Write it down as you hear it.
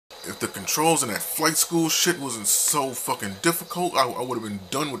if the controls in that flight school shit wasn't so fucking difficult, I would have been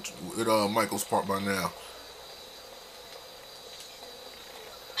done with Michael's part by now.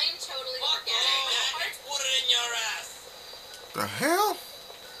 I'm totally forgetting. Put it in your ass. The hell?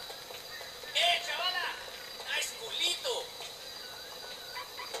 Hey, chavala. Nice culito.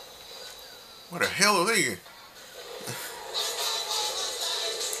 Where the hell are they?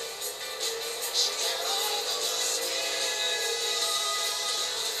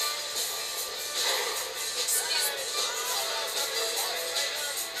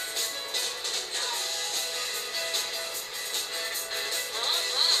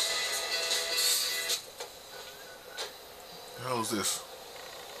 The hell is this?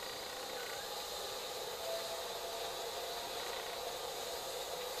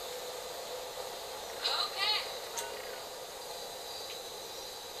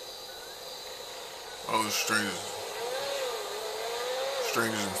 Oh, strangers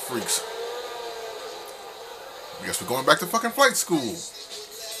and freaks. I guess we're going back to fucking flight school.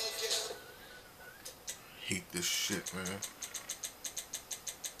 Hate this shit, man.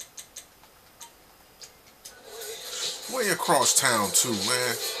 Way across town too,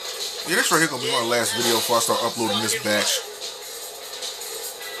 man. Yeah, this right here gonna be my last video before I start uploading this batch.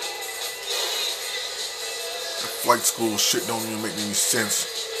 The flight school shit don't even make any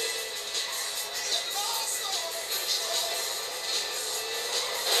sense.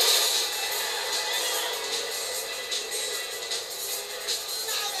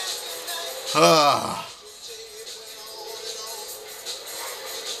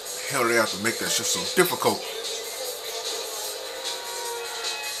 Hell, they have to make that shit so difficult.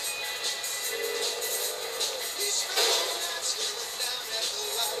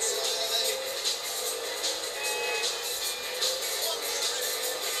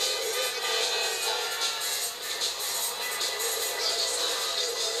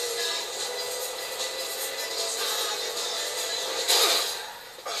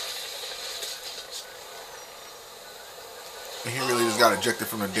 And he really just got ejected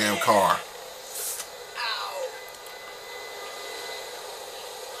from the damn car.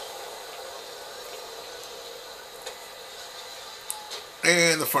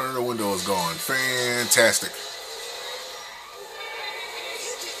 And the front of the window is gone. Fantastic.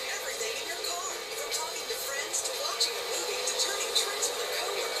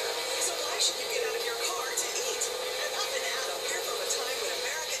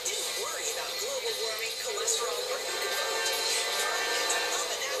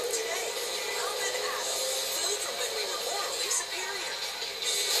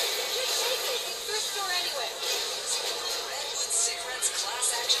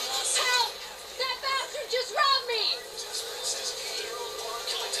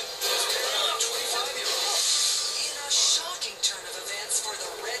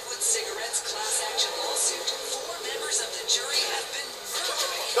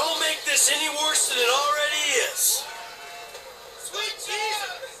 Don't make this any worse than it already is. Sweet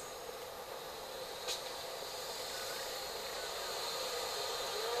Jesus!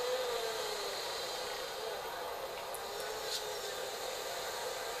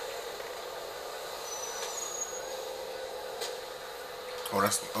 Oh,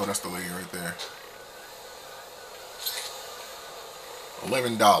 that's the lady right there.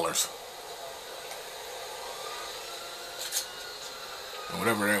 $11. And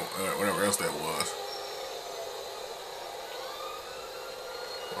whatever else that was.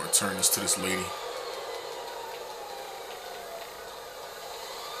 I'll return this to this lady.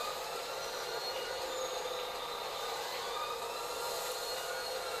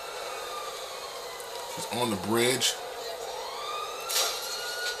 She's on the bridge.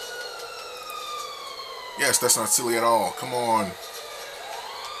 Yes, that's not silly at all. Come on.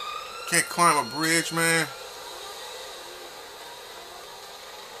 Can't climb a bridge, man.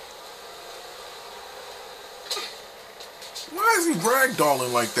 Why is he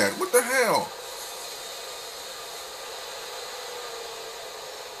ragdolling like that? What the hell?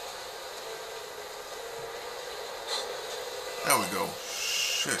 There we go.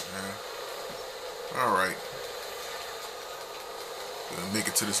 Shit, man. Alright. Gonna make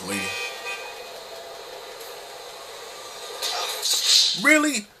it to this lady.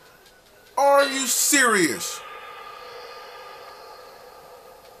 Really? Are you serious?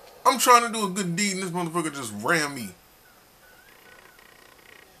 I'm trying to do a good deed and this motherfucker just ran me.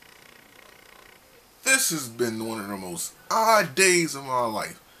 This has been one of the most odd days of my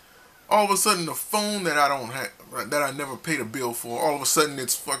life. All of a sudden the phone that I don't have, that I never paid a bill for, all of a sudden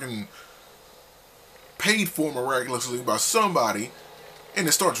it's fucking paid for miraculously by somebody, and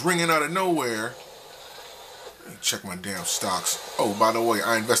it starts ringing out of nowhere. Let me check my damn stocks. Oh, by the way,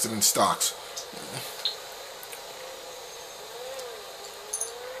 I invested in stocks.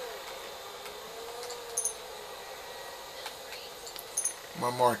 My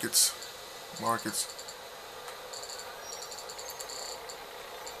markets.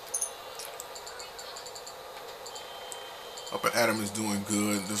 Up at Adam is doing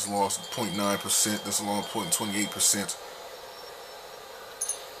good. This lost 0.9%. This lost 0.28%.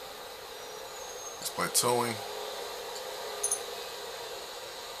 It's plateauing.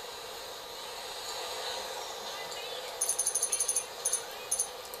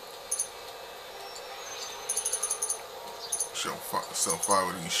 Sell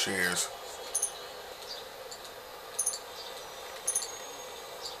 5 of these shares.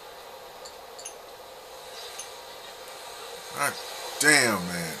 God damn,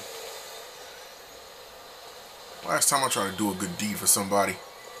 man. Last time I tried to do a good deed for somebody.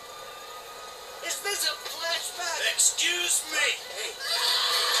 Is this a flashback? Excuse me. Hey.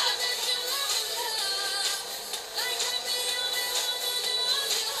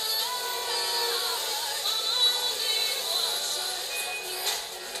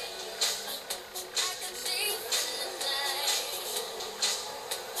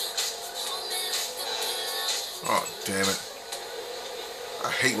 Oh, damn it.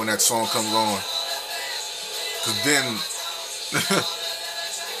 I hate when that song comes on. Because then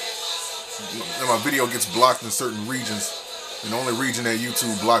my video gets blocked in certain regions. And the only region that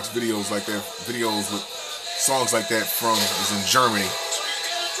YouTube blocks videos like that, videos with songs like that from, is in Germany.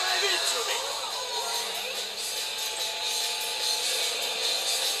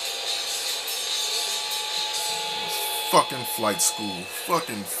 Fucking flight school.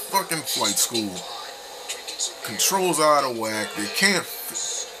 Fucking flight school. Controls are out of whack. They can't.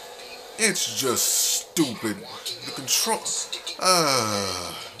 It's just stupid. The control.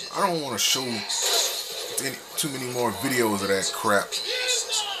 I don't want to show too many more videos of that crap.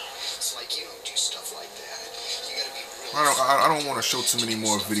 I don't want to show too many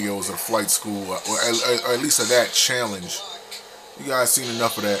more videos of flight school, or at least of that challenge. You guys seen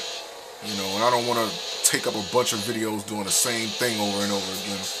enough of that, you know. And I don't want to take up a bunch of videos doing the same thing over and over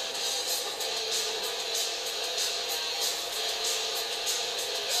again.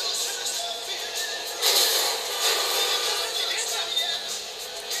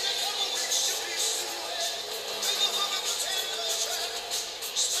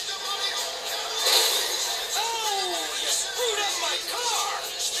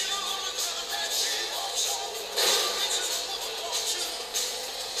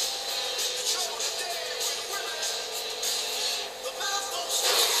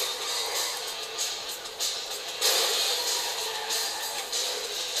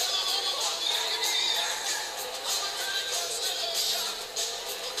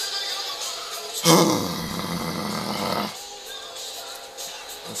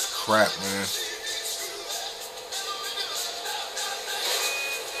 That's crap, man.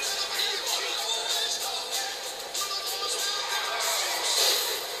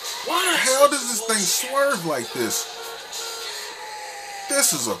 Why the hell does this thing swerve like this?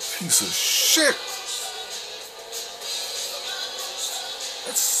 This is a piece of shit.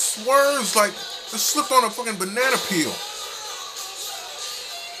 It swerves like it slipped on a fucking banana peel.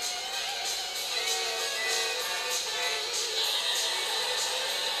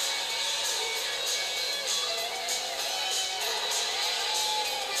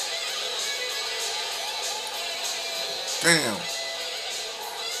 Damn.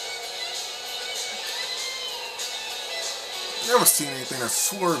 Never seen anything that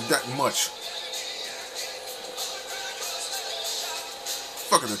swerved that much.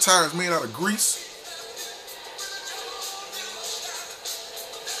 Fucking the tires made out of grease.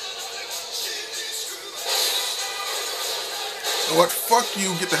 You know what? Fuck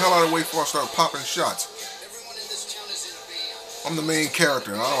you. Get the hell out of the way before I start popping shots. I'm the main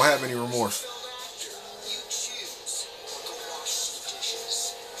character and I don't have any remorse.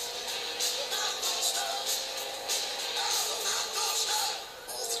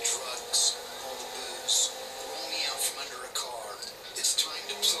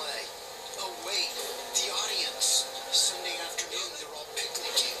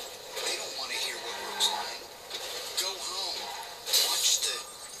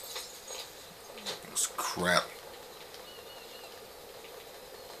 Crap.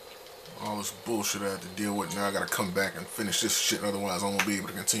 All this bullshit I had to deal with. Now I gotta come back and finish this shit. Otherwise, I won't be able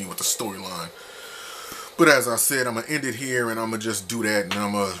to continue with the storyline. But as I said, I'm gonna end it here and I'm gonna just do that and then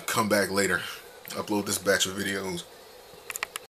I'm gonna come back later. Upload this batch of videos.